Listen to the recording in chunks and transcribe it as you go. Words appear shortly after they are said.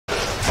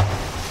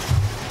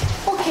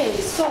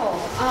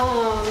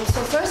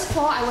So first of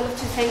all, I would like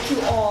to thank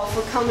you all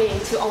for coming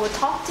to our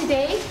talk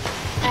today.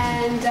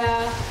 And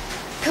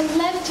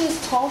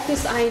collectors talk,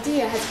 this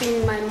idea has been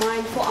in my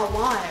mind for a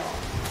while.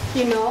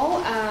 You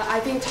know,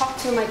 I've been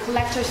talking to my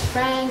collectors'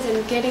 friends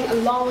and getting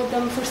along with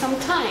them for some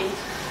time.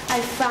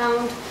 I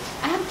found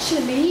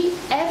actually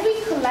every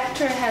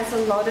collector has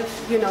a lot of,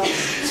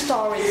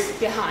 stories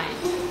behind.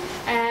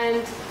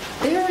 And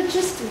they're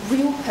just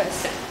real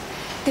person.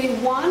 They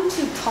want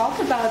to talk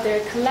about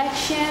their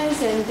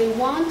collections and they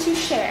want to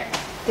share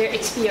their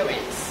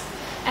experience.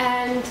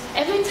 And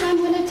every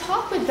time when I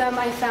talk with them,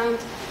 I found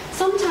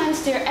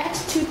sometimes their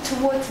attitude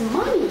towards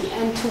money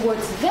and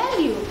towards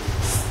value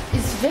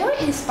is very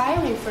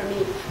inspiring for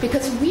me,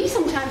 because we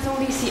sometimes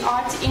only see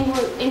art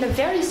in a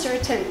very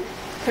certain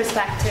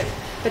perspective,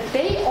 but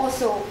they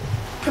also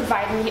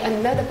provide me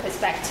another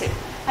perspective.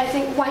 I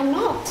think, why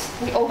not?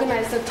 We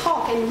organize a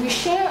talk and we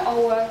share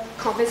our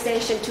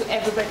conversation to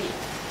everybody.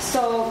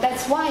 So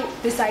that's why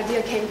this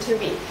idea came to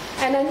me.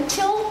 And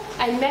until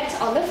I met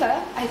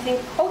Oliver, I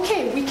think,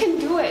 okay, we can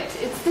do it.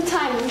 It's the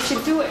time, we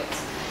should do it.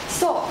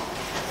 So,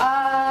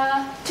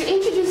 to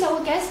introduce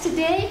our guest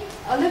today,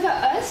 Oliver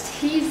Elst.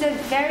 He's a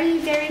very,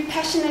 very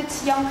passionate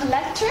young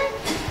collector,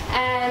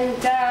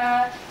 and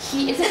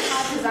he is a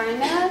art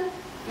designer.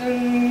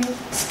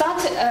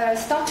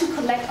 Start to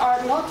collect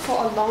art not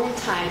for a long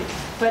time,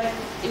 but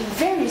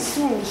very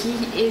soon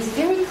he is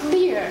very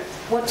clear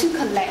what to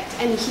collect,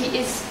 and he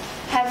is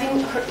having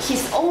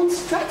his own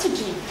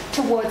strategy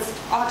towards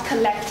art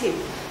collecting.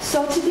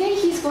 So today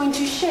he's going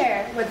to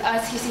share with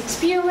us his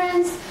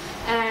experience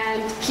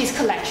and his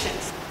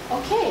collections.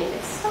 Okay,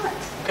 let's start.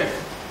 Okay.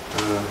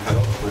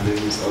 Hello, my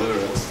name is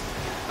Oliver Elst.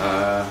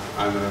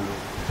 I'm an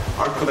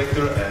art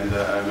collector, and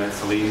I met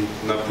Celine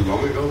not too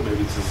long ago,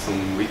 maybe just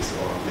some weeks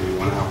or maybe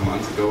 1.5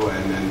 months ago,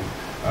 and then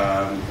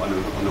on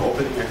an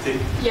opening, I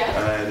think. Yeah.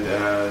 And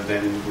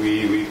then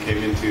we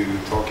came into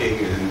talking,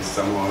 and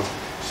somehow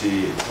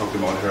she talked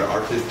about her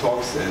artist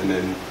talks, and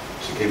then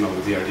she came up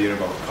with the idea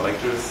about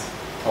collectors.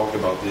 Talked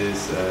about this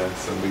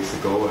some weeks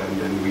ago,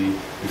 and then we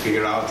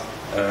figured out,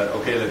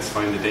 okay, let's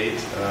find a date.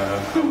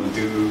 I will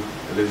do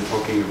a little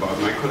talking about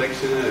my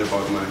collection,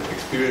 about my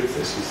experience,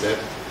 as she said,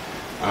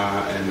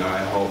 and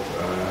I hope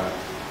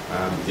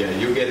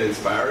you get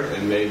inspired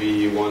and maybe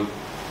you want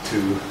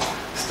to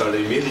start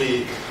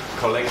immediately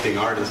collecting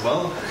art as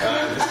well.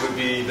 This would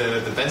be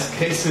the best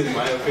case in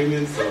my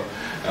opinion. So.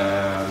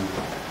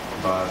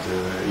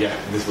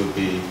 This would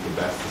be the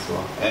best as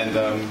well. And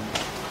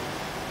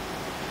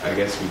I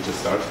guess we just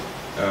start.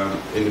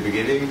 In the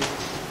beginning,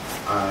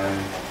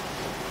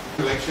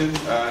 collection.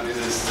 This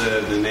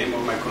is the name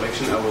of my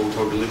collection. I will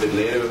talk a little bit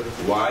later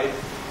why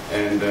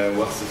and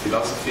what's the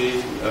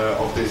philosophy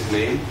of this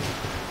name.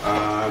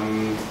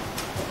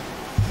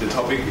 The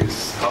topic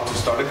is how to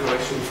start a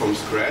collection from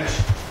scratch,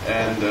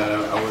 and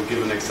I will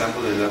give an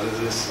example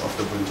analysis of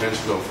the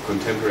potential of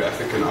contemporary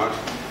African art,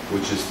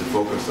 which is the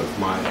focus of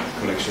my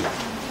collection.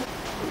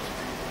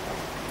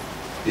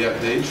 Yeah,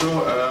 the intro.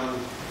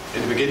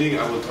 In the beginning,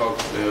 I will talk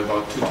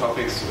about two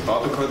topics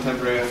about the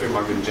contemporary African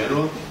market in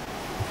general,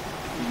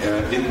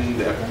 in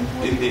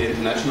the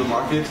international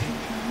market,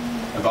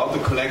 about the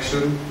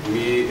collection,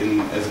 me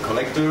as a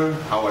collector,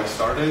 how I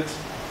started,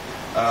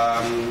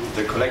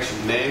 the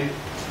collection name,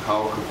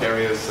 how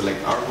CUPERIOR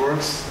select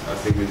artworks. I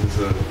think this is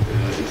an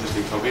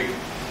interesting topic.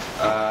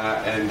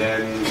 And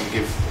then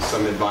give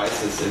some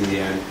advices in the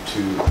end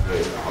to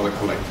other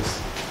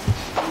collectors.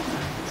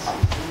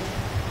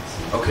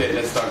 Okay,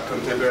 let's start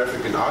contemporary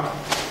African art.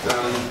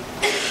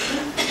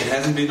 It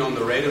hasn't been on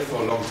the radar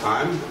for a long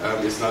time.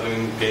 It's not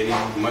even gaining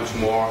much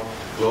more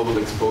global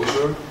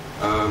exposure.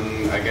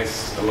 I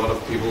guess a lot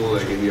of people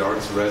like in the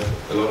arts read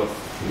a lot of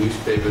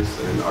newspapers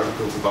and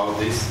articles about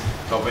this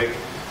topic.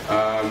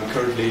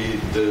 Currently,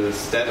 the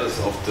status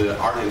of the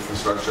art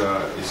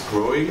infrastructure is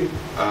growing.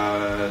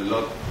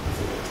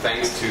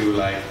 Thanks to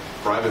like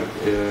private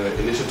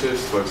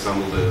initiatives. For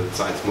example, the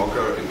Zeit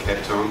Smoker in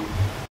Cape Town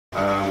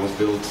was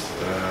built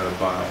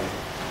by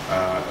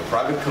a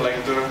private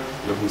collector,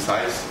 Jochen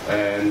Zeiss,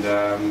 and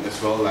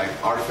as well like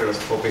art fairs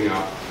popping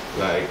up,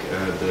 like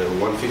the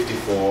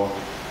 154,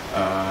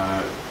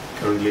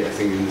 currently I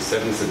think in the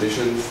 7th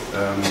edition,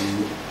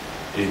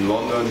 in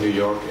London, New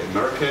York, and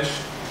Marrakesh.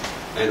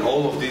 And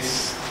all of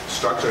this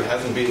structure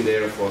hasn't been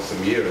there for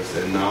some years,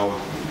 and now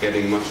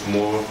getting much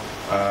more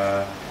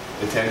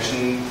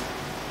attention,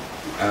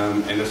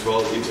 and as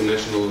well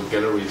international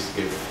galleries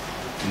give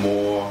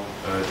more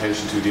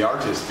attention to the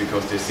artists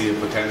because they see a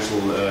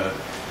potential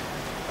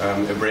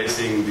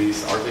embracing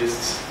these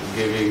artists,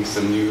 giving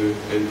some new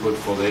input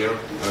for their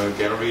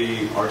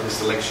gallery artist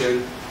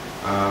selection.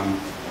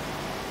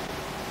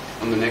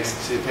 On the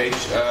next page,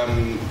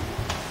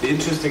 the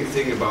interesting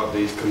thing about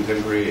this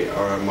contemporary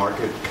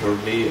market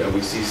currently,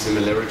 we see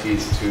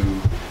similarities to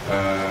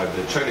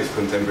the Chinese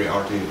contemporary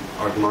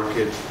art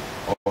market,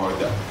 or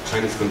the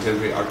Chinese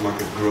contemporary art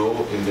market grow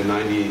in the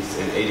 90s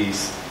and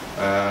 80s,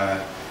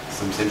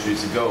 some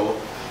centuries ago,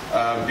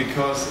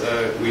 because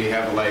we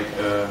have like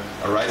a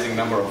rising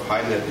number of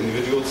high net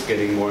individuals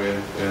getting more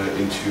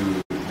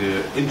into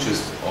the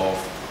interest of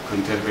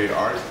contemporary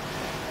art,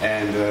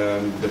 and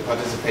the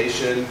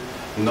participation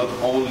not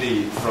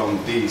only from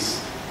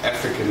these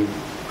African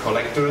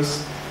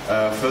collectors,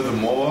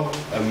 furthermore,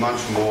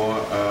 much more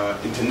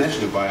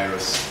international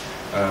buyers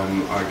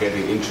are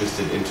getting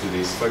interested into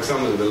these. For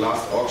example, in the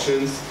last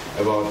auctions,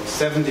 about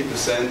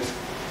 70%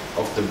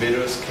 of the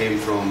bidders came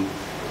from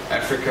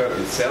Africa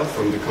itself,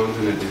 from the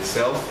continent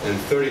itself, and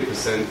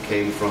 30%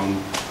 came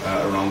from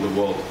around the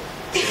world.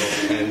 So,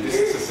 and this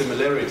is a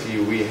similarity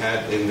we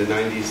had in the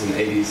 90s and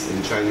 80s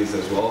in Chinese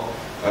as well.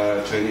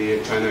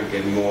 China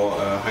get more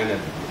high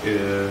net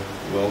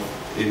wealth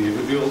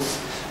individuals.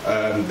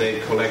 They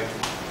collect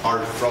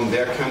art from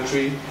their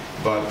country,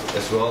 but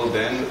as well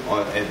then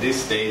at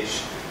this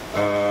stage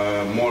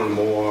more and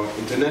more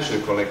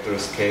international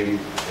collectors came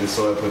and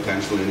saw a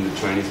potential in the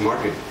Chinese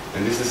market.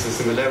 And this is a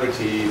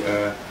similarity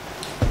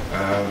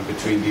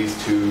between these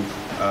two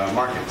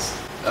markets.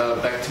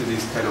 Back to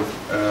this kind of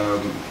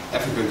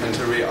African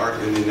contemporary art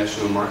in the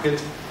national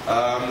market.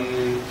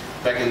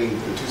 Back in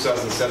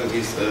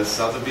 2017,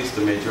 Sotheby's,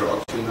 the major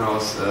auction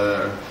house,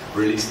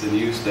 released the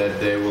news that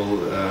they will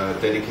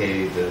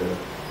dedicate a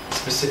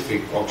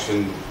specific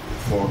auction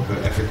for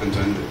African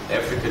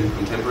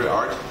contemporary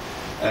art.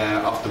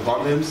 After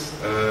Bonhams,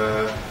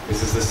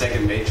 this is the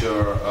second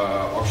major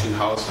auction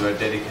house who are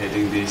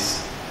dedicating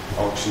this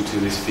auction to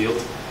this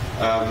field,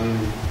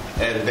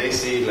 and they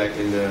see like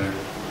in the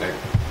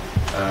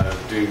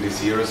during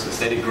these years a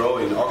steady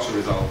growth in auction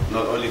result,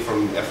 not only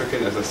from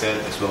African, as I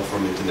said, as well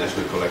from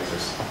international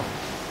collectors.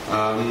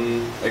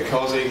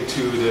 According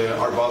to the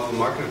Art Basel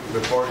market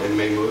report in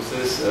May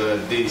Moses,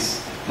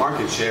 this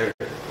market share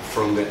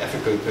from the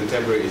African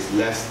contemporary is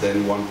less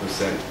than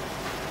 1%.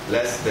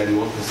 Less than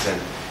 1%.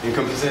 In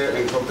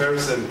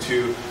comparison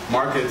to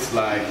markets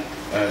like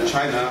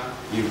China,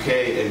 UK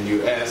and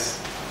US,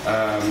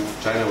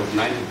 China was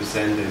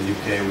 90% and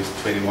UK was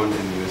 21%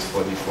 and US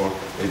 44%.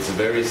 It's a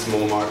very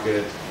small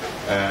market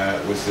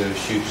with a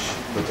huge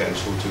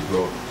potential to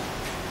grow.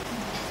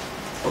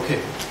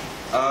 Okay,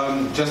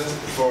 just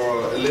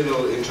for a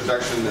little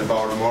introduction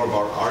more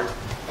about art.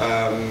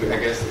 I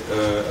guess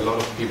a lot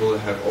of people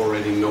have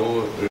already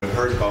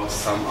heard about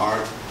some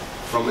art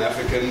from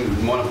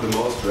African. One of the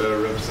most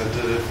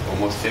representative or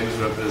most famous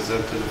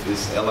representative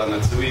is Ella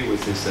Natsui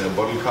with his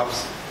bottle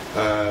cups.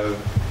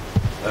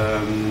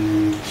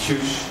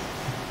 Huge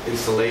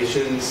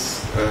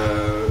installations,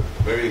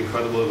 very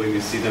incredible when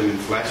you see them in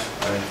flash,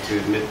 I have to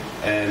admit,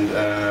 and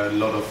a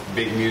lot of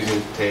big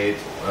museums take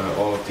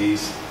all of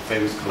these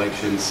famous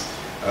collections,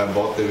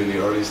 bought them in the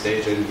early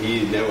stage, and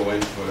he never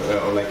went for,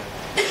 or like,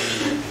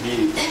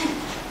 he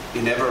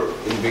never,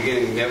 in the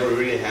beginning, never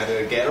really had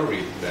a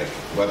gallery, like,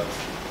 but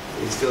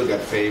he still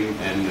got fame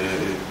and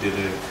did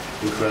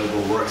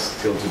incredible works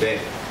till today.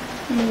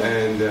 Mm-hmm.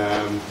 And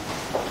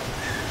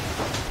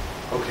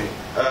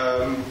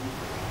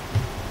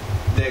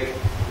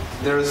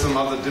there are some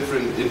other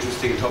different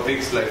interesting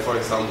topics, like for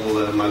example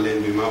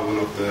Marlene Dumas, one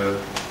of the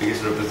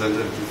biggest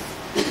representatives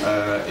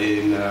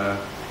in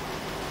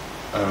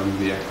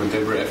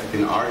contemporary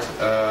African art.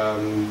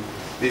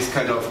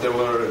 There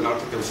were an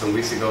article some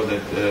weeks ago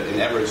that in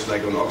average,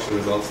 like on auction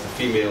results, the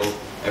female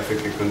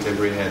African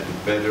contemporary had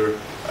better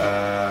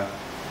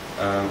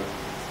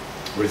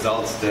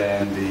results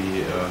than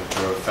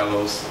her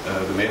fellows,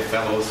 the male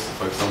fellows.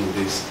 For example,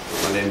 this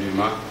Marlene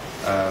Dumas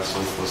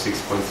sold for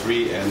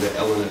 6.3, and the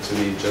Ella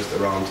Natsui just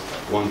around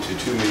 1 to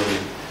 2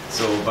 million.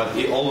 So, but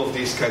all of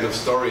these kind of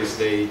stories,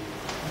 they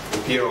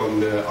appear on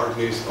the art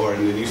news or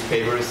in the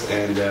newspapers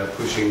and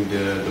pushing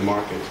the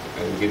market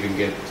and giving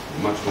it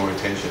much more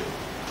attention.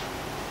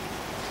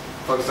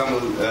 For example,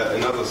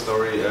 another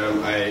story,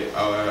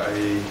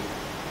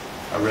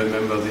 I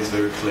remember this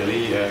very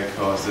clearly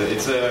because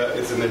it's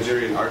a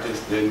Nigerian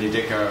artist,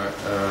 Nideka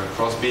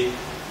Crosby.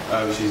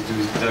 She's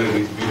doing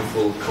these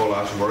beautiful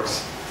collage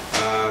works.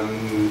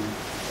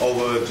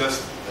 Over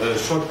just a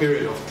short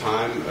period of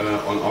time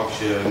on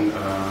auction,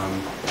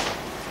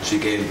 she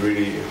gained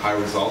really high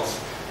results.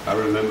 I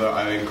remember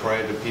I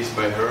inquired a piece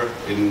by her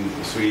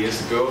 3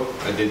 years ago.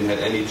 I didn't have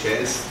any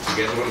chance to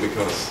get one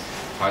because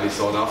highly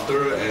sought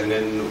after, and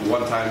then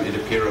one time it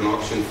appeared on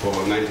auction for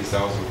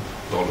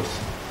 $90,000.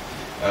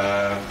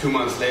 2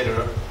 months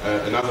later,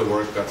 another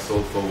work got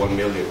sold for 1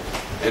 million.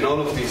 And all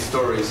of these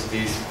stories,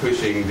 these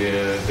pushing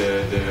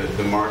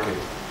the market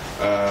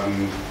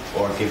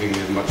or giving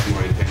it much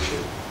more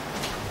attention.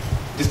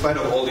 Despite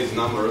of all these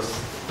numbers,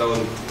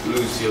 don't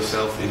lose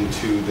yourself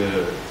into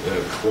the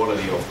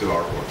quality of the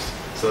artworks.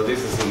 So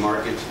this is the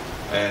market,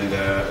 and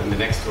in the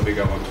next topic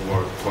I want to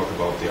talk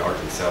about the art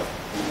itself.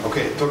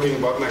 Okay, talking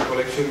about my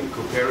collection,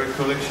 CUPERIOR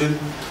collection.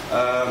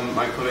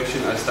 My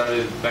collection I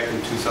started back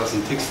in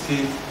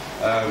 2016.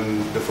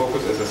 The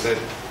focus, as I said,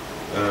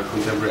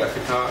 contemporary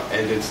Africa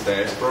and its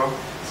diaspora.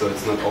 So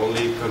it's not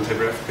only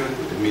contemporary African,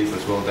 it means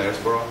as well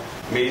diaspora.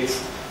 It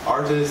means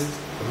artists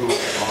who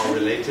are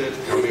related,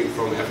 coming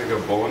from Africa,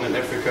 born in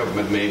Africa,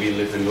 but maybe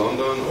live in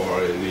London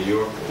or in New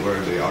York, where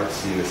the art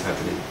scene is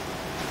happening.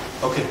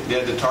 Okay,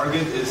 yeah, the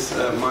target is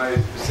my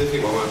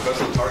specific or my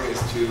personal target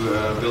is to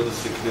build a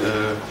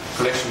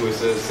collection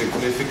with a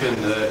significant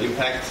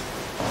impact,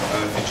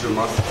 feature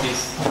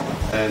masterpiece,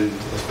 and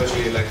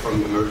especially like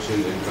from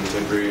emerging and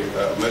contemporary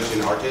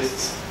emerging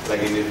artists,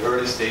 like in the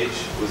early stage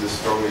with a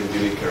strong and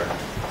unique character.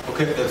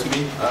 Okay, that's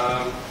me.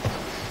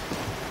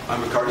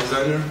 I'm a car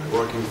designer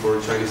working for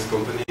a Chinese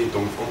company,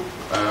 Dongfeng.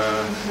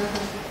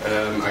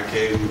 I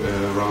came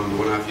around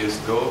 1.5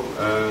 years ago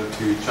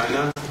to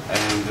China,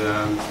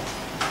 and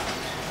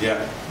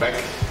yeah, back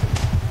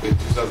in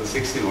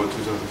 2016 or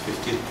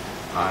 2015,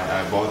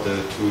 I bought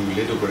two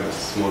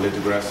lithographs, small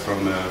lithographs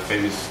from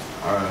famous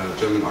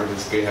German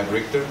artist Gerhard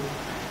Richter,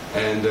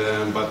 and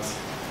but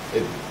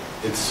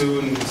it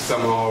soon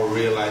somehow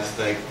realized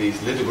like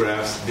these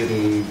lithographs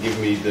didn't give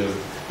me the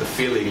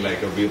feeling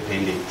like a real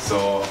painting.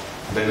 So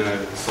then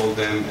I sold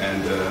them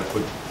and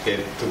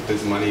took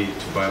this money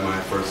to buy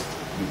my first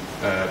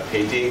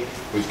painting,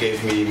 which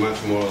gave me much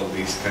more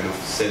this kind of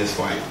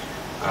satisfying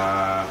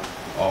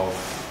of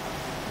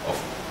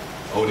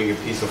owning a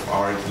piece of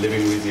art,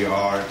 living with the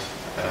art,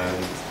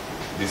 and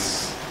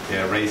this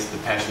raised the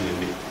passion in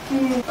me.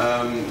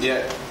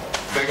 Yeah,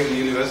 back in the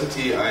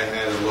university I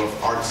had a lot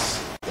of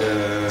arts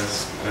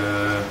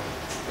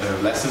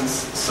lessons,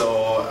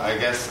 so I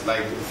guess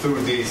like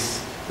through these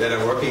that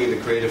I'm working in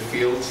the creative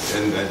field,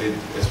 and I did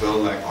as well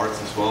like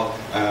arts as well.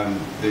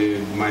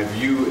 My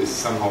view is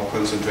somehow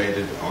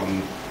concentrated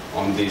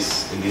on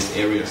this in this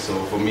area. So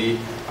for me,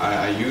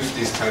 I use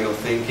this kind of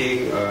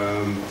thinking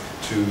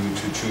to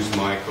choose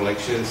my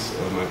collections,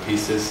 my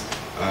pieces.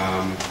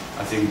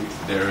 I think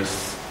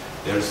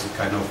there's a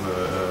kind of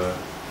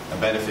a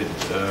benefit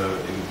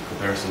in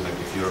comparison, like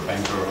if you're a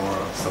banker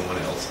or someone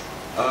else.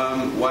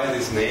 Why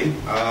this name?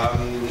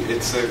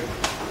 It's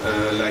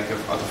like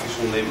an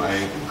artificial name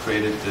I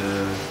created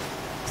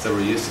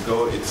several years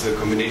ago. It's a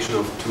combination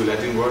of two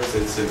Latin words.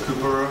 It's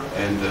CUPERIOR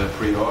and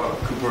prior.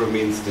 CUPERIOR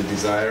means the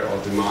desire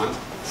or demand.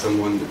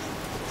 Someone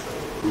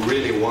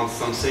really wants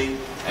something,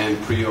 and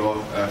prior,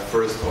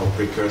 first or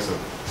precursor.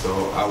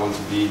 So I want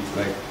to be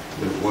like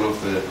one of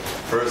the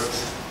first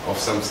of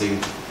something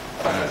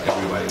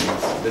everybody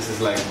wants. This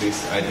is like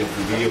this idea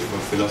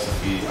of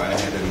philosophy I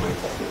had in mind.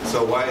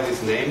 So why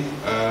this name?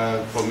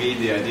 For me,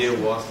 the idea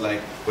was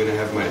like when I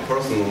have my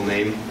personal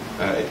name,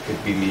 it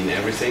could be mean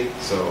everything.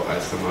 So I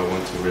somehow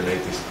want to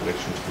relate this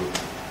collection to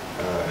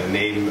a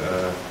name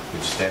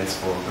which stands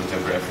for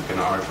contemporary African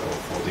art or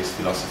for this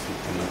philosophy,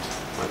 and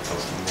not tell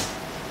someone.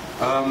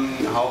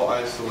 How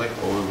I select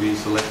or we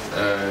select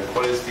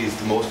quality is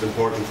the most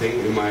important thing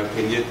in my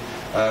opinion.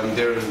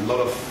 There are a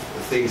lot of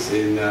things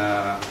in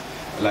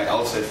like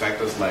outside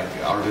factors, like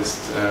artist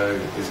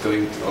is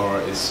going to, or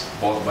is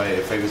bought by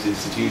a famous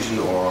institution,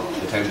 or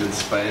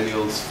attendance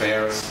biennials,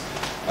 fairs,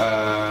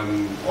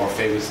 or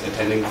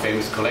attending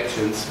famous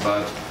collections.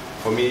 But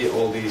for me,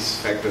 all these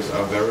factors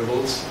are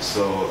variables.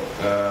 So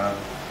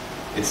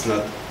it's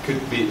not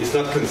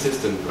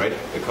consistent, right?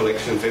 A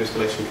collection, famous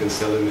collection, can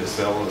sell and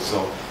sell.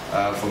 So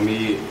for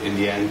me, in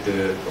the end,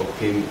 the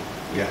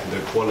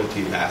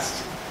quality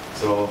lasts.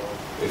 So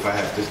if I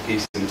have this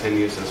piece in 10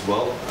 years as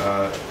well,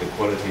 the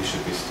quality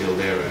should be still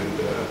there and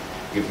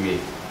give me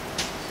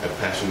a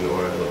passion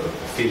or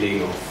a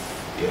feeling of,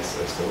 yes,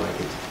 I still like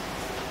it.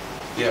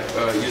 Yeah,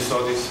 you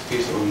saw this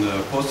piece on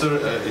the poster.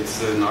 It's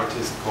an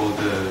artist called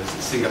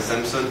Singer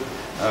Samson.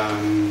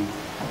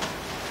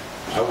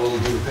 I will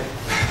do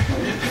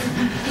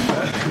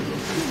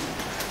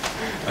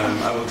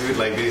I will do it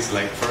like this.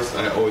 Like first,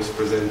 I always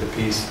present the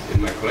piece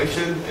in my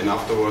collection, and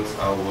afterwards,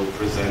 I will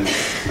present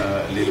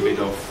a little bit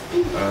of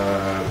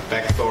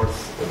back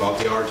thoughts about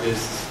the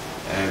artist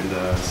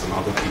and some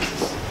other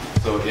pieces.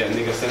 So yeah,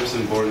 Singer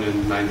Samson, born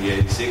in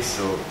 1986,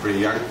 so pretty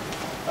young.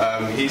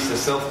 He's a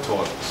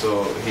self-taught,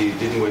 so he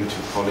didn't went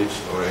to college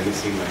or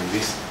anything like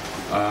this,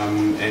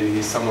 and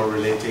he's somehow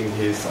relating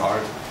his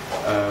art.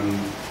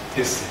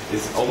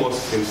 It's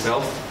almost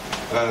himself.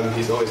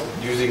 He's always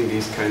using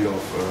these kind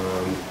of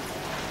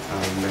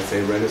let's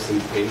say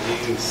Renaissance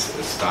paintings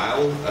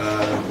style,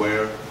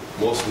 where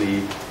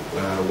mostly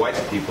white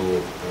people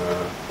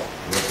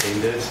were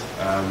painted,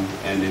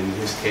 and in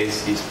his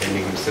case he's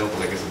painting himself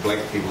like as a black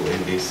people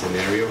in this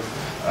scenario,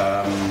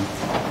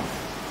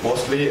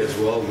 mostly as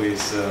well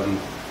with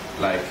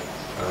like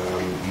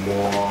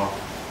more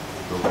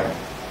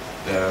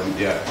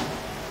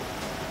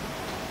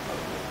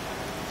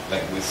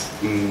like with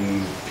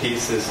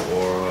pieces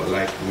or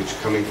like which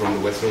coming from the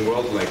Western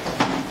world, like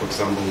for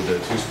example the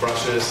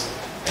toothbrushes,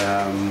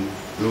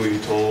 Louis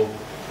Vuitton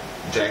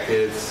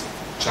jackets,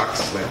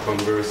 Chucks like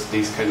Converse,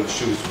 these kind of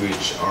shoes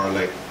which are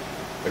like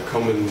a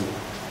common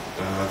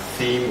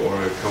theme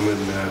or a common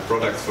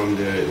product from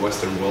the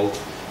Western world,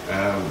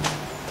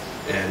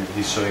 and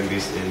he's showing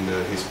this in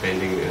his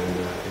painting and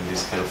in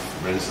this kind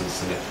of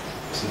Renaissance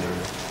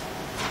scenario.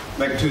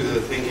 Back to the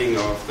thinking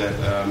of that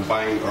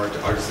buying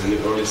artists in the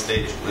early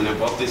stage. When I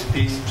bought this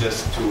piece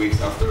just 2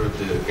 weeks after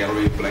the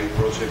Gallery Blank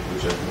project,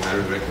 which I can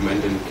highly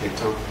recommend in Cape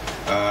Town,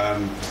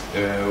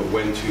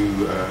 went to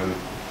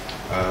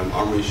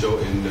Armory show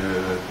in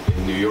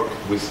New York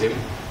with him,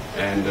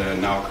 and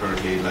now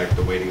currently like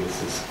the waiting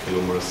list is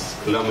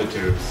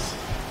kilometers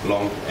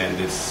long, and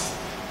it's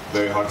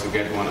very hard to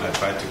get one. I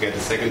tried to get a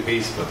second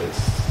piece, but it's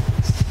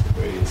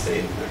very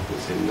insane. Like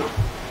it's in now.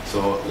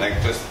 So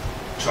like just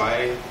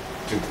try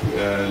to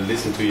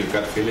listen to your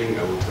gut feeling.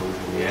 I will tell you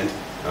in the end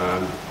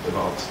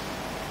about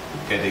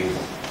getting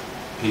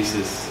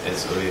pieces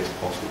as early as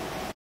possible.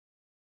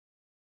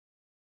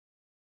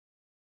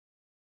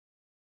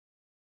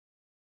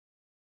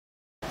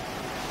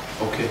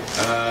 Okay,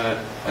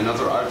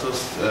 another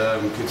artist,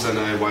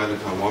 Kutsanai Violet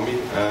Hawami,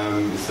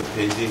 is a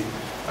painting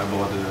I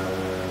bought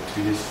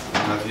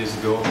 2.5 years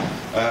ago.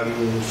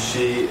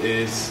 She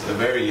is a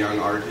very young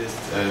artist.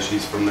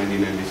 She's from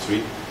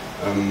 1993,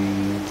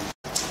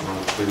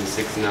 around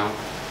 26 now.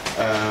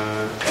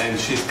 And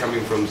she's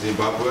coming from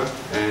Zimbabwe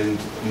and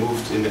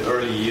moved in the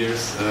early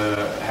years,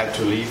 had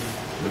to leave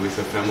with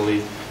her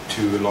family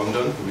to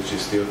London, which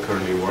is still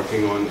currently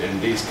working on.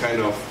 And this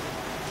kind of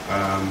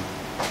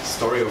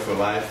story of her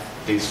life,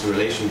 this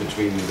relation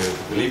between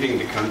leaving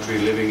the country,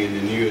 living in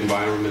a new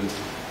environment,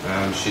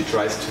 she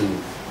tries to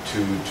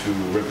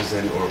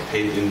represent or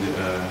paint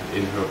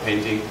in her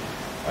painting.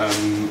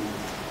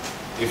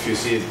 If you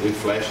see it in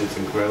flash, it's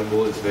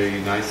incredible. It's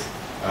very nice.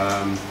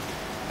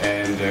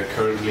 And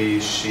currently,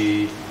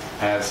 she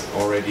has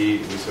already,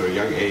 with her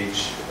young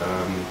age,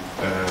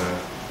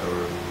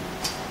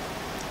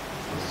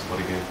 what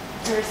again?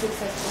 Very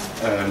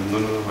successful.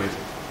 No, wait.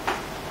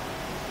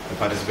 A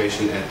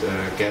participation at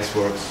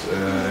Gasworks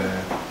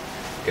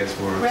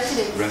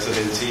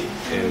residency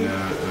in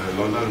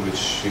London, which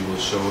she will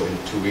show in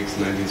 2 weeks,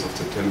 19th of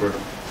September,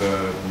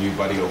 her new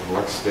body of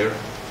works there.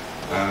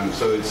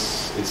 So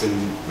it's a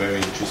very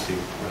interesting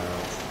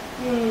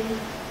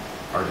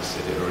artist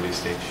at the early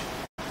stage.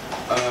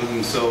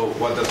 So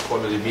what does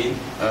quality mean,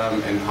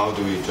 and how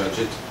do we judge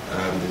it?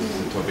 This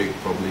is a topic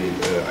probably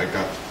I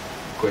got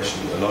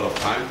questioned a lot of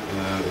time.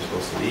 It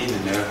was Lean,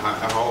 and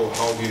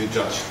how do you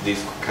judge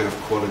this kind of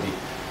quality?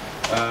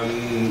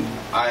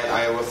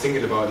 I was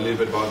thinking a little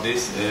bit about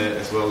this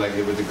as well, like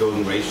with the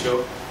golden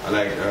ratio.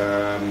 Like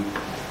a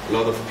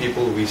lot of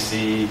people, we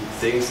see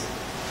things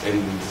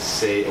and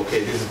say,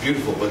 okay, this is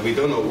beautiful, but we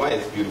don't know why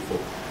it's beautiful.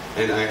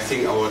 And I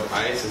think our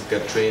eyes has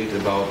got trained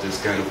about this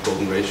kind of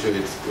golden ratio.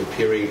 It's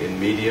appearing in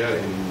media,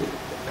 in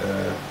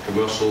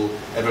commercial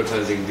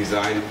advertising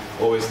design.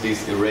 Always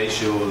this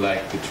ratio,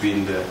 like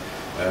between a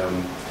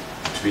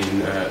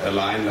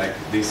line like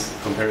this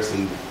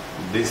comparison.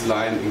 This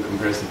line in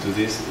comparison to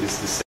this is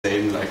the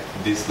same like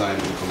this line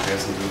in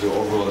comparison to the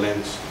overall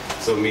length.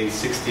 So it means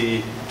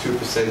 62%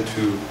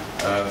 to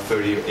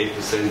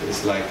 38%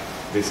 is like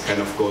this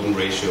kind of golden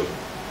ratio.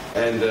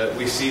 And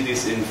we see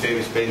this in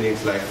famous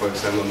paintings like, for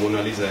example,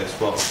 Mona Lisa as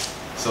well.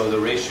 So the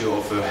ratio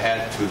of the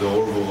head to the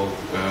overall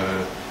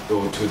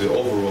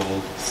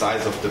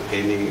size of the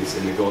painting is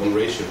in the golden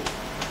ratio.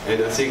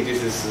 And I think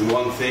this is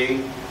one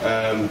thing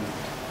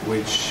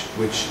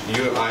which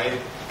you and I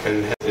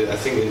can have, I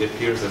think, in the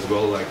peers as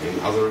well, like in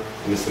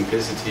the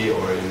simplicity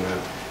or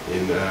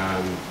in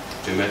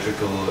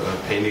geometrical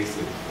paintings.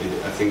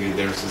 I think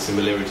there's a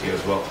similarity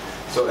as well.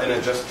 So, and I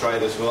just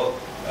tried as well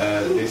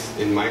this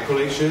in my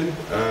collection.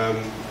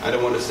 I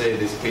don't want to say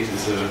this piece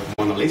is a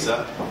Mona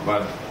Lisa,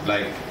 but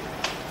like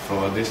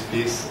for this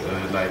piece,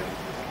 like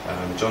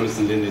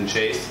Jonathan Lyndon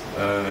Chase,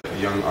 a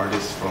young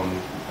artist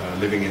from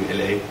living in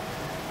LA,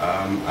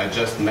 I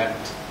just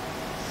mapped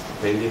the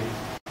painting.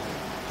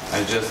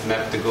 I just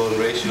mapped the golden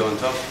ratio on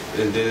top,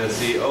 and then I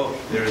see, oh,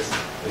 there's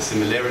a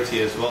similarity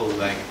as well,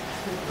 like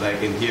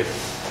in here,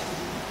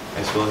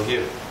 as well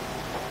here.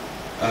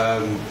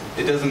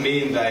 It doesn't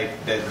mean like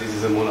that this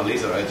is a Mona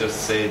Lisa. I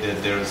just say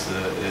that there's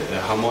a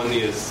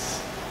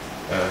harmonious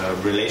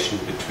relation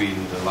between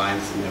the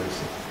lines and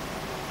everything.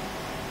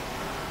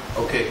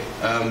 Okay,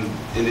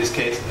 in this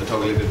case, I'll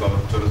talk a little bit about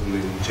Jonathan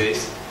Lyndon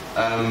Chase.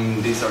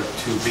 These are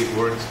two big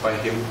works by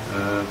him.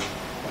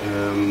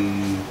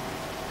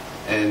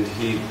 And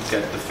he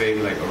got the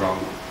fame like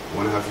around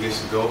 1.5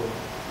 years ago,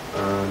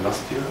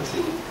 last year I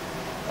think,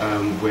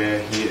 where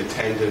he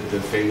attended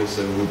the famous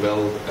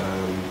Rubel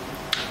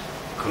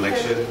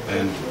collection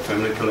and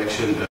family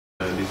collection.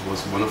 This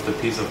was one of the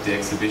pieces of the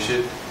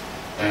exhibition.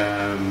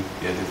 Yeah,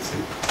 that's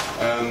him.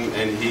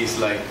 And he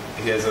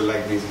has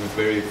like these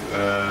very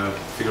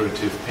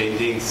figurative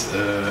paintings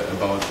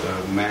about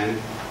man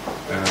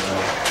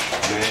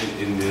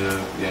in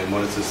the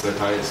modern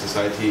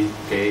society,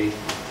 gay.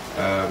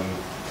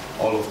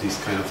 All of these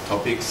kind of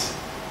topics,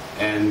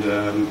 and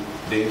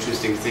the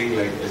interesting thing,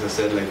 like as I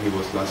said, like he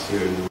was last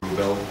year in the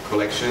Rubel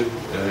collection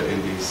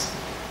in this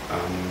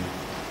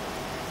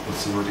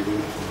what's the word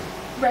again?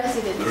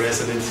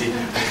 Residency.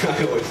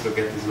 I always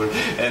forget this word.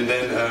 And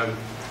then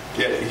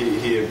yeah,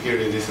 he appeared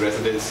in this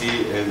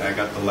residency, and I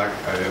got the luck.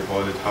 I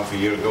bought it half a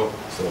year ago.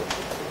 So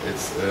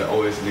it's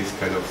always these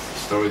kind of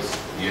stories.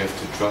 You have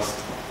to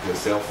trust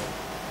yourself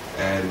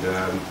and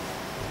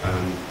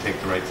take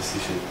the right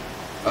decision.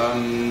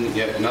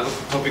 Yeah, another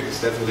topic is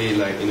definitely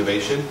like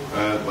innovation.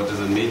 What does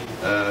it mean?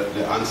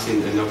 The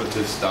unseen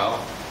innovative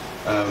style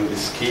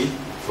is key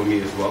for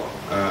me as well.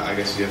 I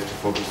guess you have to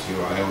focus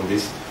your eye on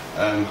this.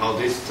 how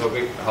this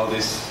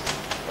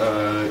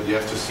you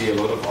have to see a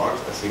lot of art.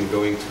 I think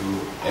going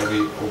to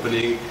every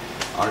opening,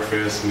 art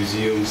fairs,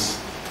 museums,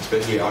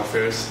 especially art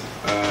fairs.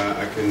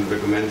 I can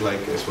recommend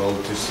like as well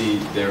to see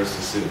there's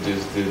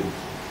the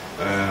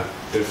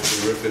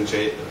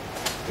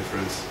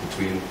difference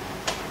between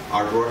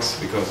artworks,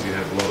 because you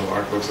have a lot of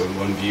artworks on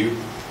one view.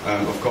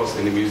 Of course,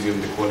 in the museum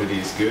the quality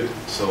is good.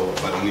 So,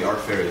 but on the art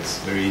fair it's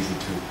very easy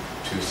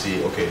to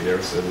see. Okay,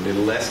 there's a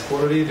little less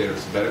quality,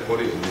 there's better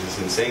quality, and this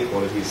is insane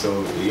quality.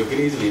 So you can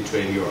easily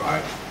train your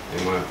eye,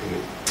 in my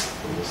opinion,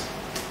 on this.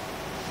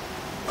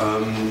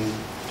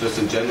 Just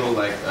in general,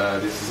 like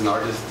this is an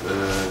artist.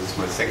 This is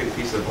my second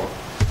piece I bought.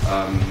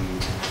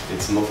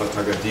 It's Mofa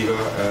Tagadiva.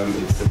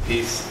 It's a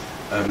piece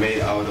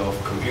made out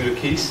of computer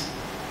keys,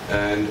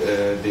 and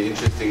the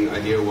interesting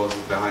idea was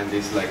behind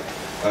this, like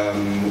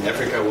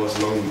Africa was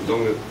long,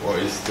 or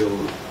is still,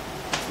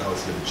 now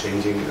it's a little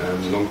changing,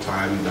 long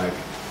time, like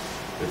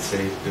let's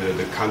say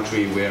the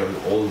country where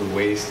all the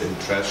waste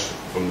and trash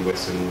from the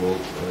Western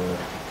world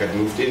got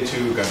moved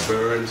into, got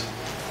burned.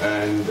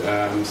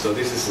 And so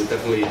this is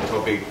definitely a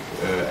topic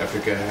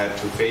Africa had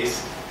to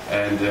face,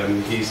 and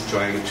he's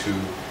trying to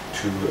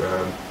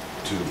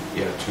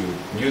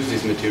use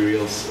these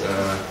materials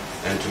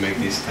and to make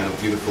these kind of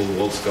beautiful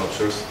wall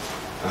sculptures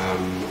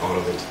out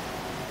of it.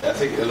 I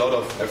think a lot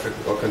of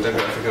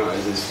contemporary African art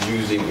is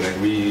using,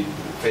 like,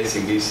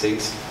 facing these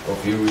things of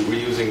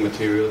reusing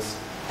materials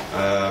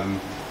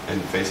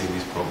and facing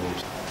these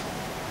problems.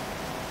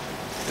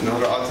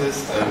 Another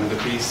artist, the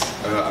piece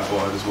I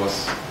bought, this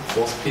was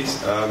fourth piece.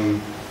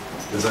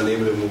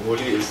 Zanele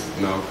Mogoli is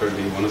now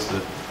currently one of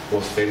the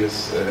most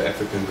famous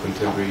African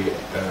contemporary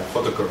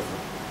photographer.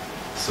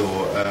 So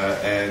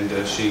and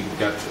she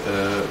got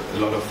a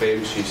lot of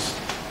fame. She's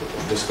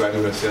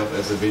describing herself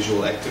as a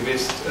visual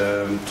activist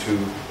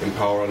to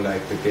empower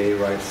like the gay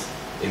rights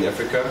in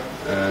Africa.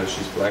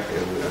 She's black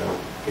and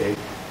gay,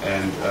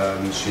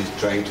 and she's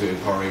trying to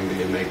empowering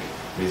and make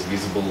this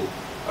visible.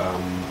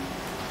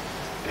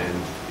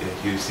 And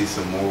here you see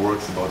some more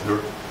works about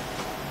her.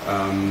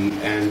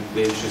 And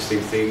the interesting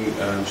thing,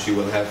 she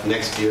will have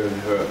next year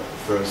her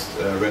first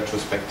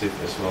retrospective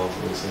as well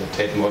with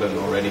Tate Modern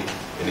already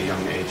in a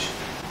young age.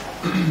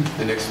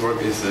 The next work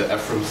is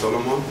Ephraim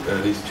Solomon,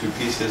 these two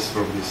pieces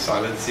from his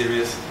Silent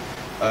series.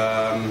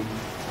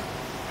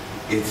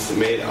 It's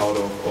made out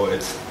of, or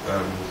it's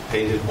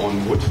painted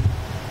on wood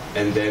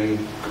and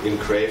then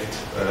engraved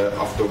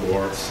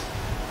afterwards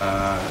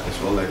as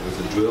well, like with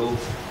a drill,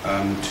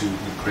 to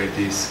create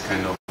these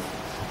kind of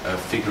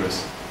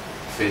figures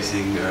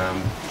facing,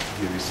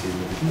 here we see a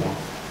little bit more,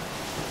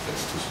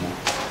 that's too small,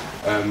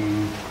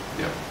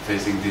 yeah,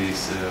 facing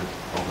these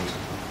problems.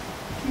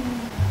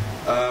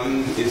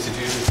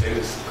 Institutions,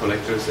 famous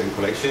collectors and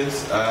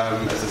collections.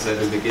 As I said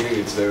in the beginning,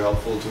 it's very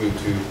helpful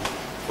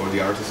for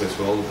the artists as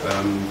well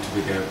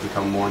to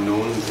become more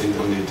known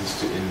on the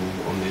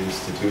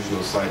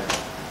institutional side,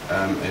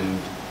 and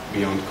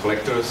beyond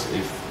collectors.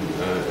 If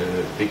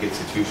a big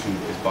institution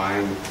is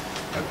buying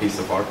a piece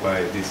of art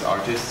by these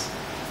artists,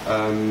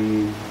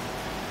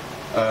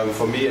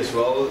 for me as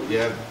well,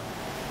 yeah.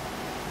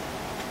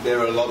 There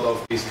are a lot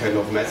of these kind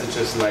of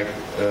messages, like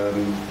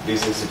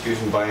this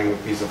institution buying a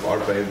piece of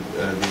art by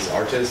these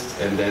artists,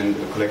 and then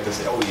a collector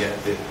say, oh yeah,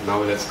 now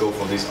let's go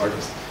for this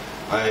artist.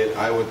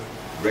 I would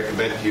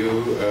recommend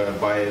you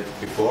buy it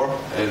before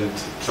and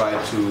try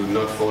to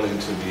not fall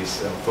into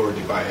this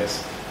authority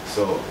bias.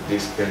 So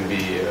this can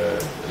be a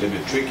little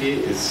bit tricky.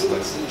 It's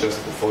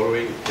just the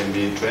following, can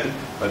be a trend,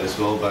 but as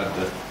well, but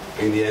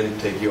in the end,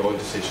 take your own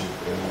decision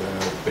and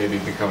maybe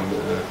become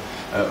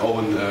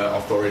own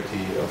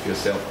authority of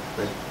yourself.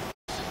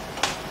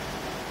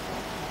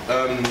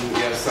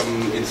 Yeah,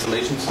 some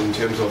installations in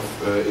terms of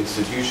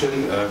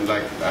institution.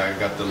 Like I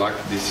got the luck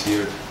this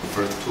year, the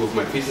first two of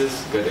my pieces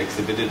got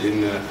exhibited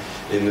in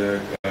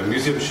a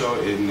museum show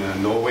in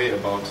Norway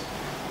about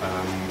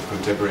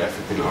contemporary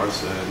African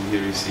arts.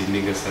 Here you see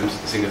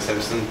Singer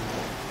Samson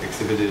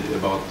exhibited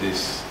about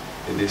this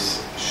in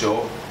this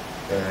show,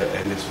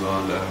 and as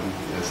well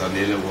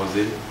Zanele was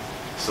in.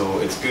 So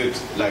it's good,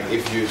 like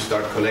if you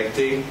start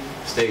collecting,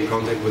 stay in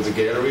contact with the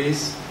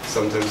galleries.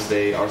 Sometimes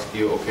they ask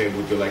you, okay,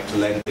 would you like to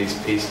lend this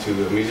piece to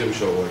a museum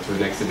show or to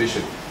an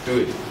exhibition? Do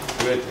it.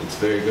 It's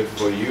very good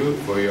for you,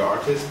 for your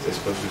artist,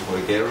 especially for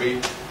the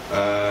gallery,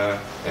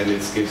 and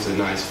it gives a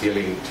nice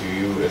feeling to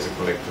you as a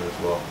collector as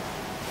well.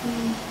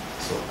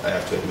 So I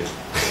have to admit.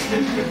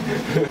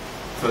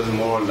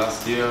 Furthermore,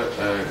 last year,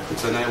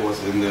 Kutsane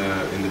was in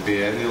the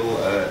biennial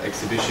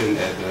exhibition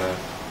at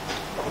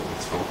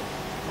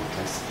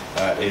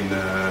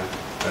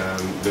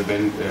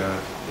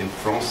in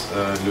France,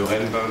 Le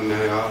Rennes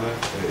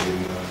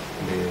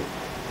in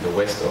the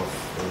west of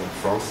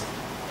France.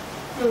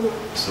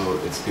 So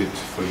it's good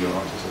for your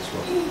artist as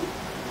well.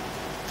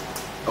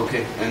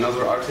 Okay,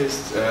 another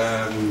artist.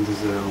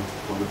 This is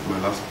one of my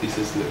last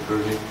pieces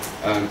currently.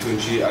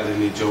 Tunji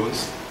Adeni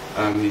Jones.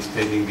 He's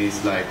painting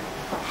these like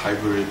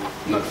hybrid,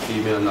 not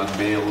female, not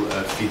male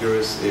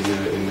figures in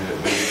a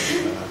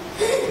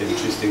very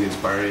interesting,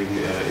 inspiring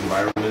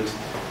environment.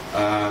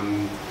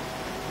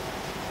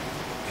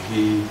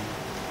 he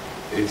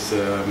is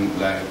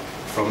like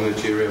from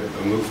Nigeria,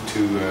 moved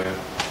to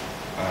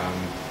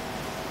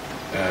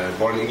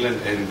born in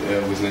England and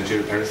with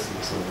Nigerian parents,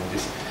 so like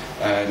this.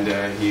 And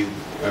he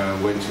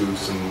went to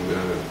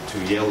to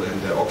Yale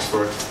and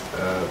Oxford,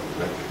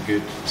 like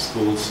good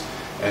schools.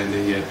 And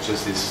he had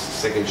just his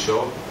second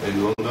show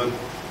in London.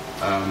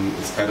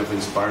 It's kind of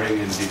inspiring,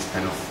 and these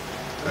kind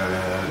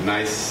of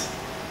nice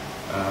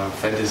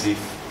fantasy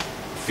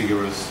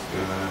figures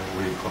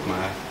really caught my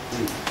eye.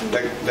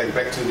 Like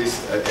back to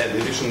this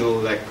additional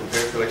like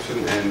CUPERIOR collection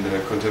and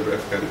contemporary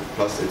African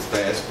plus its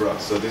diaspora.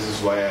 So this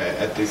is why I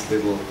add this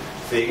little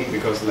thing,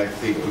 because like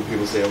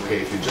people say,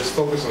 okay, if you just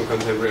focus on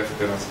contemporary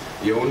African arts,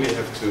 you only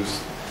have to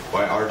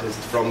buy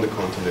artists from the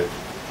continent.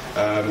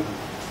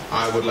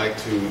 I would like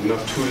to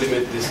not to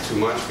limit this too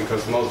much,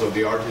 because most of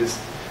the artists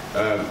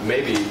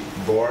maybe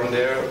born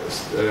there,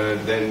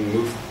 then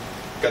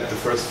got the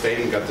first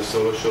fame, got the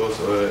solo shows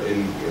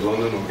in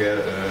London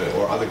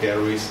or other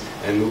galleries,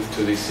 and moved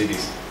to these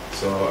cities.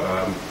 So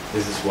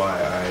this is why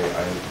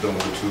I don't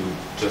want to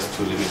just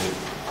to limit it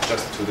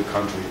just to the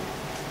country.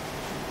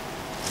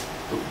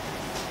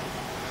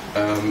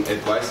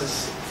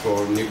 Advices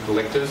for new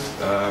collectors.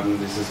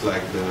 This is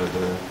like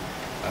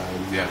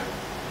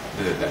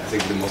I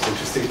think the most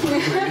interesting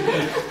thing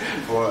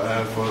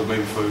for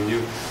maybe for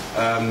you.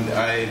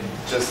 I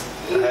just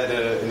had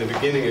in the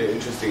beginning an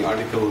interesting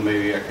article.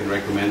 Maybe I can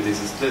recommend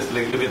this. It's just a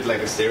little bit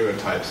like a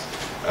stereotypes.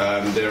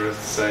 There are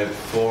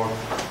 4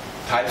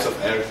 types of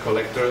art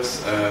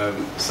collectors.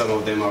 Some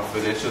of them are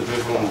financial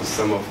driven.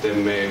 Some of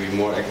them may be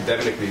more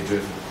academically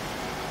driven.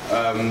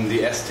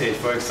 The estate,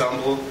 for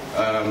example.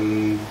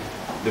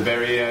 The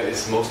barrier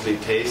is mostly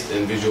taste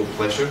and visual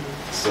pleasure.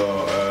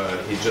 So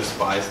he just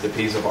buys the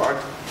piece of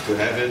art to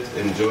have it,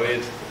 enjoy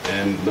it,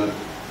 and not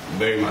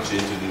very much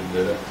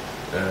into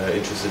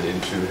interested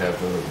in to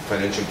have a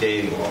financial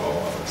gain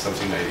or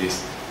something like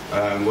this.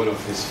 One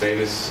of his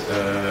famous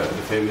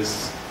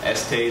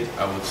estate,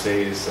 I would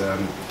say, is what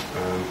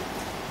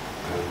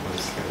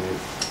is his name?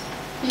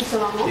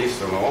 Yves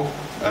Saint Laurent,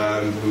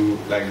 who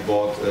like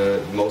bought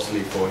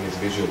mostly for his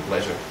visual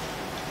pleasure.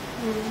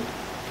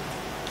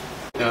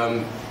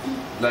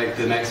 Like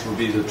the next would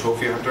be the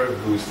trophy hunter,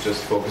 who's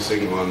just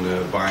focusing on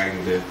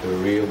buying the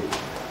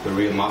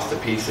real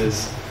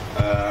masterpieces,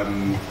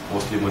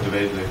 mostly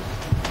motivated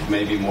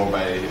maybe more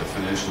by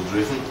financial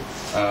driven.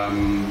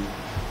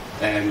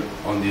 And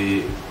on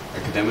the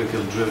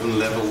academical driven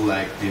level,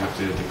 like you have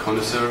the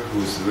connoisseur,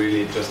 who's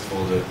really just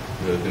for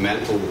the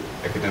mental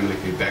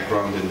academically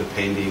background in the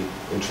painting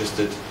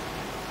interested.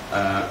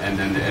 And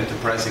then the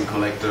enterprising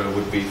collector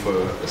would be for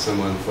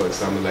someone, for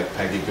example, like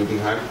Peggy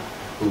Guggenheim,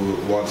 who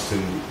wants to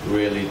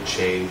really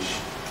change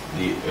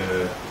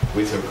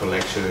with her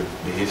collection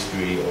the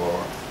history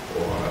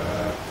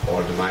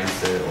or the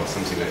mindset or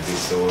something like this.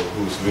 So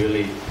who's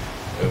really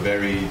a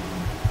very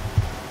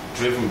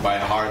driven by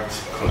heart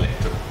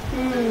collector.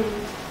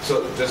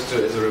 So just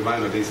as a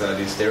reminder, these are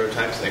the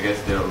stereotypes. I guess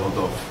there are a lot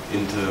of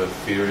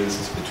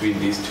interferences between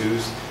these two.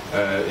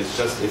 It's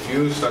just if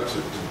you start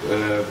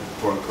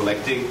for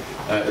collecting,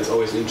 it's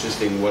always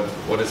interesting.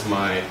 What is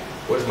my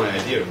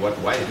idea?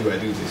 Why do I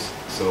do this?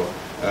 So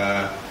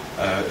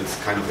it's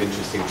kind of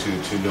interesting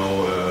to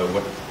know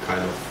what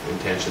kind of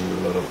intention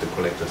a lot of the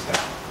collectors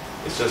have.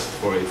 It's just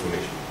for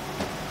information.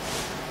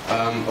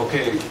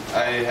 Okay,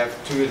 I have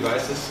 2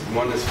 advices.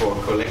 One is for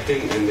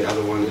collecting, and the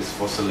other one is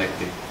for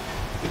selecting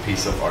the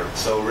piece of art.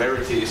 So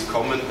rarity is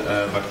common,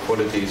 but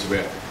quality is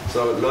rare.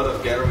 So a lot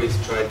of galleries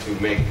try to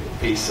make a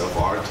piece of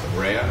art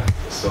rare,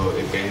 so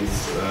it gains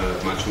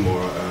much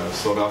more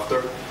sought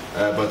after.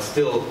 But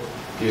still,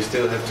 you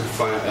still have to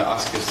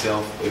ask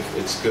yourself if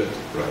it's good,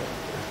 right?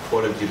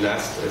 Quality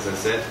lasts, as I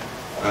said.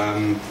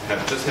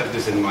 Just have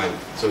this in mind.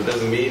 So it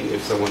doesn't mean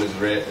if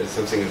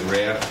something is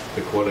rare,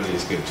 the quality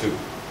is good too.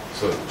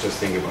 So just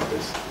think about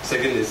this.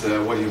 Second is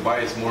what you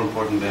buy is more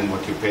important than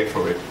what you pay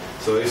for it.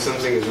 So if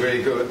something is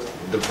really good,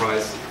 the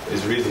price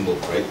is reasonable,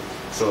 right?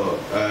 So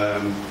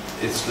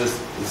it's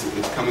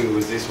coming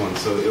with this one.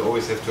 So you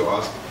always have to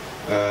ask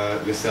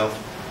yourself,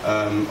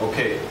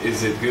 okay,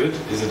 is it good?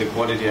 Is it the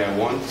quality I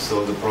want?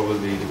 So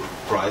probably the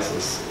price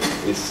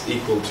is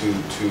equal to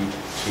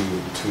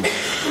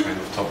kind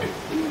of topic.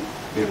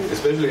 Yeah.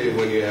 Especially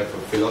when you have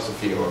a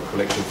philosophy or a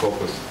collection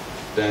focus,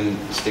 then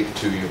stick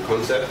to your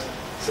concept.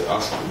 So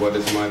ask what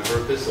is my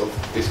purpose of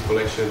this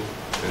collection,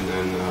 and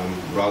then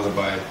rather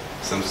buy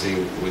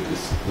something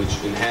which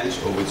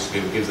enhances or which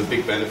gives a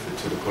big benefit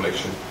to the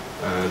collection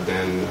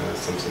than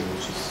something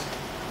which is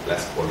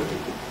less quality.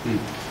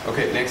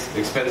 Okay, next,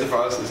 expensive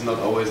art is not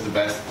always the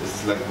best. This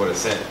is like what I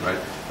said,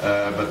 right?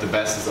 But the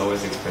best is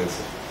always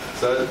expensive.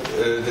 So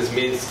this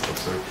means,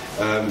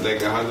 like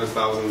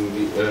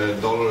 $100,000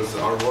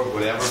 artwork,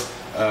 whatever.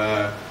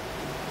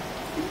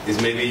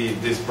 Is maybe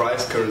this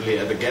price currently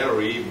at the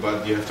gallery,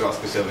 but you have to ask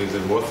yourself, is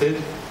it worth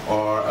it?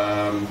 Or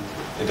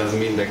it doesn't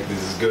mean that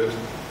this is good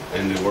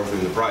and it's worth it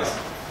in the price.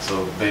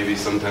 So maybe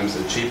sometimes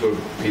a cheaper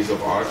piece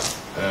of art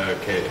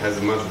has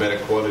a much better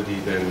quality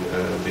than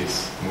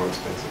this more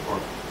expensive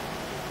art.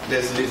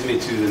 this leads me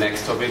to the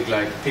next topic.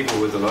 Like people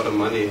with a lot of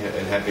money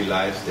and happy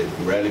lives, they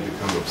rarely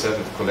become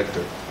obsessive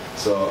collector.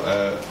 So,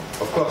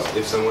 of course,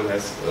 if someone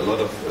has a lot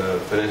of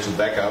financial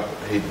backup,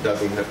 he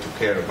doesn't have to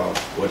care about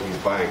what he's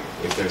buying.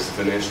 If there's a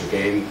financial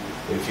gain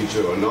in the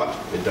future or not,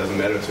 it doesn't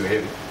matter to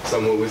him.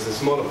 Someone with a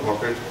smaller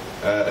pocket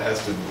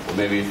has to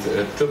maybe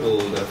triple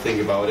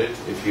think about it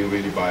if he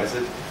really buys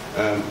it.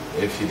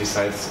 If he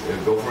decides to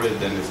go for it,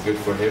 then it's good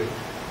for him.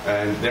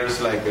 And there's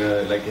like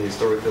a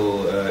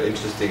historical,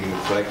 interesting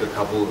collector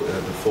couple,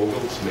 the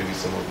Vogels. Maybe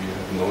some of you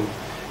have known.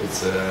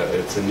 It's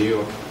a New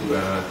York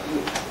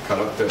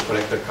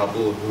collector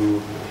couple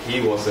who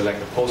he was like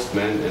a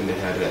postman, and they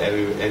had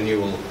an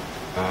annual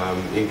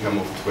income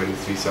of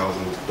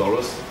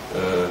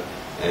 $23,000,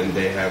 and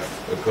they have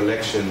a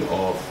collection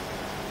of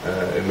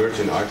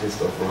emerging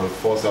artists of around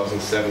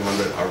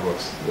 4,700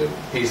 artworks. The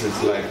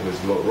pieces like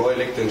with Roy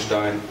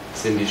Lichtenstein,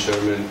 Cindy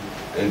Sherman,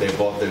 and they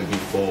bought them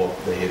before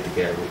they hit the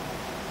gallery.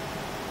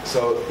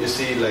 So you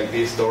see, like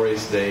these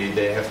stories,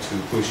 they have to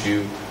push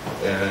you,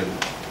 and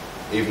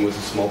even with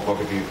a small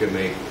pocket you can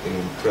make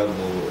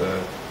incredible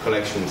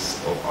collections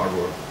of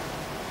artwork.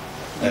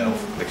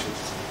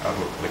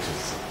 Artwork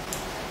collections.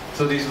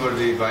 So these were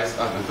the advice,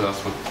 and the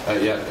last one.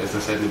 Yeah, as I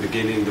said in the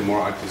beginning, the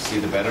more art you see,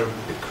 the better.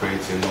 It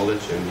creates your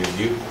knowledge and your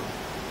view.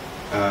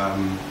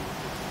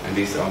 And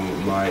these are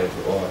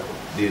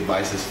the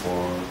advices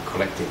for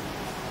collecting.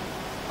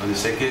 And the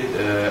second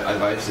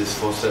advice is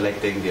for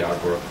selecting the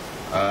artwork.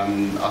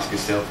 Ask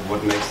yourself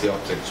what makes the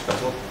object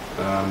special.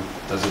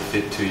 Does it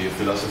fit to your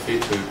philosophy,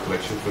 to your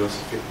collection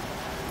philosophy?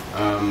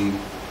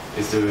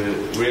 Is it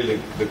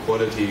really the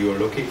quality you are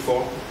looking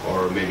for,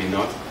 or maybe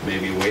not?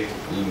 Maybe wait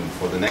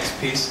for the next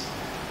piece.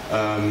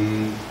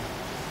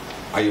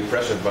 Are you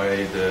pressured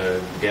by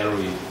the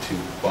gallery to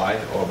buy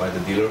or by the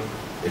dealer?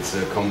 It's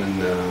a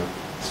common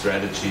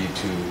strategy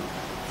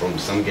from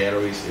some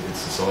galleries, if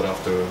it's a sought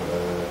after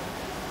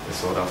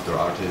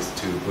artist,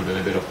 to put a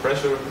little bit of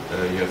pressure.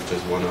 You have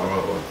just 1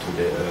 hour or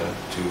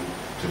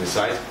to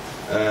decide.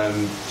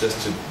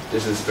 This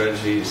is a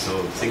strategy,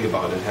 so think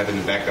about it, having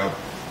a backup.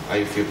 Are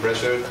you feel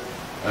pressured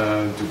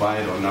to buy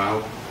it or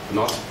not?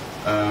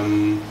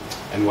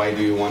 And why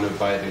do you want to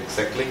buy it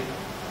exactly?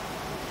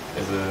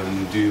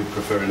 Do you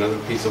prefer another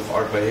piece of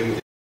art by him?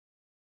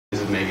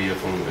 Is it maybe a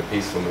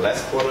piece from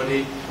less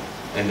quality?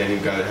 And then you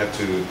gotta have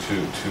to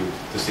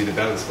see the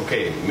balance.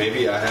 Okay,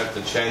 maybe I have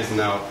the chance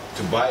now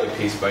to buy a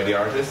piece by the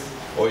artist,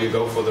 or you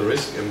go for the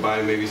risk and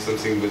buy maybe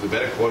something with a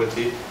better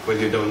quality, but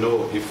you don't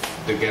know if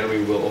the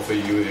gallery will offer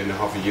you in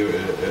half a year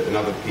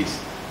another piece,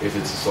 if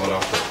it's a sought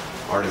after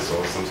artist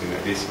or something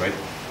like this, right?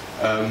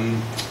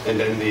 And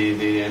then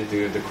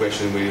the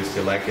question, will you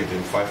still like it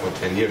in 5 or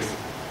 10 years,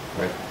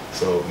 right?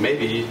 So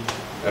maybe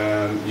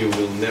you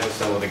will never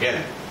sell it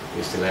again.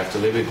 You still have to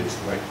live with it,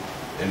 right?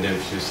 And then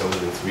if you sell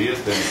it in 3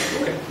 years, then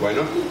okay, why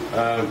not?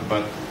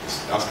 But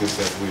ask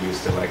yourself, will you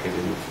still like it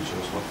in the future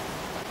as well?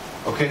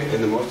 Okay,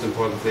 and the most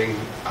important thing,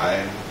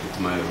 it's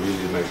my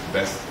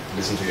best,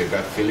 listen to your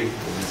gut feeling.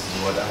 This is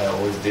what I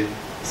always did,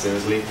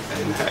 seriously,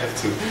 and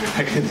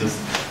I can just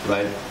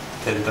write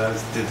 10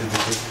 times,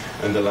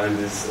 underline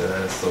this,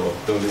 so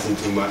don't listen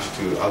too much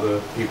to other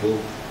people,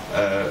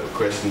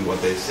 question what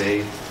they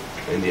say.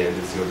 In the end,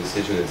 it's your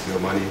decision, it's your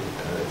money,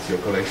 it's your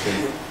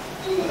collection,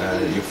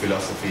 your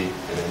philosophy,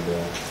 and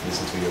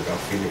listen to your gut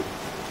feeling.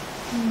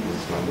 This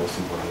is my most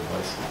important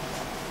advice.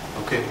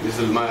 Okay, this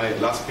is my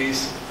last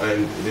piece,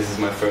 and this is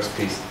my first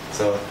piece.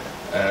 So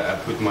I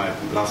put my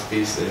last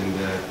piece in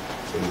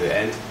the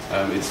end.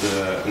 It's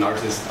an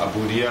artist,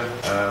 Abudia.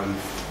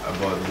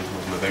 This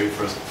was my very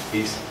first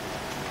piece,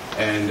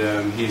 and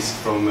he's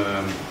from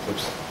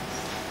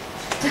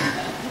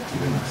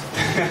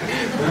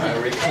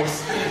Ivory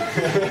Coast.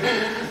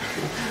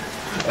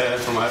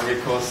 From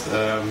Ivory Coast,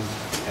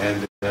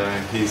 and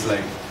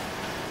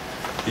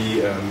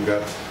he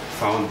got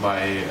found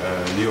by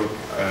New York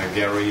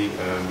Gallery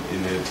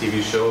in a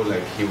TV show.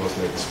 Like he was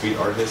like a street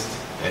artist,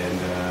 and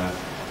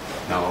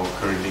now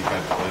currently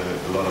got a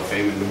lot of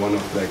fame and one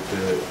of like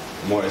the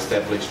more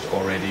established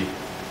already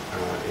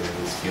in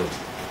this field.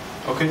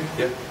 Okay,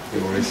 yeah,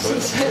 you already saw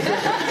it.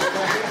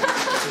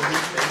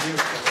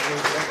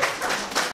 Thank you.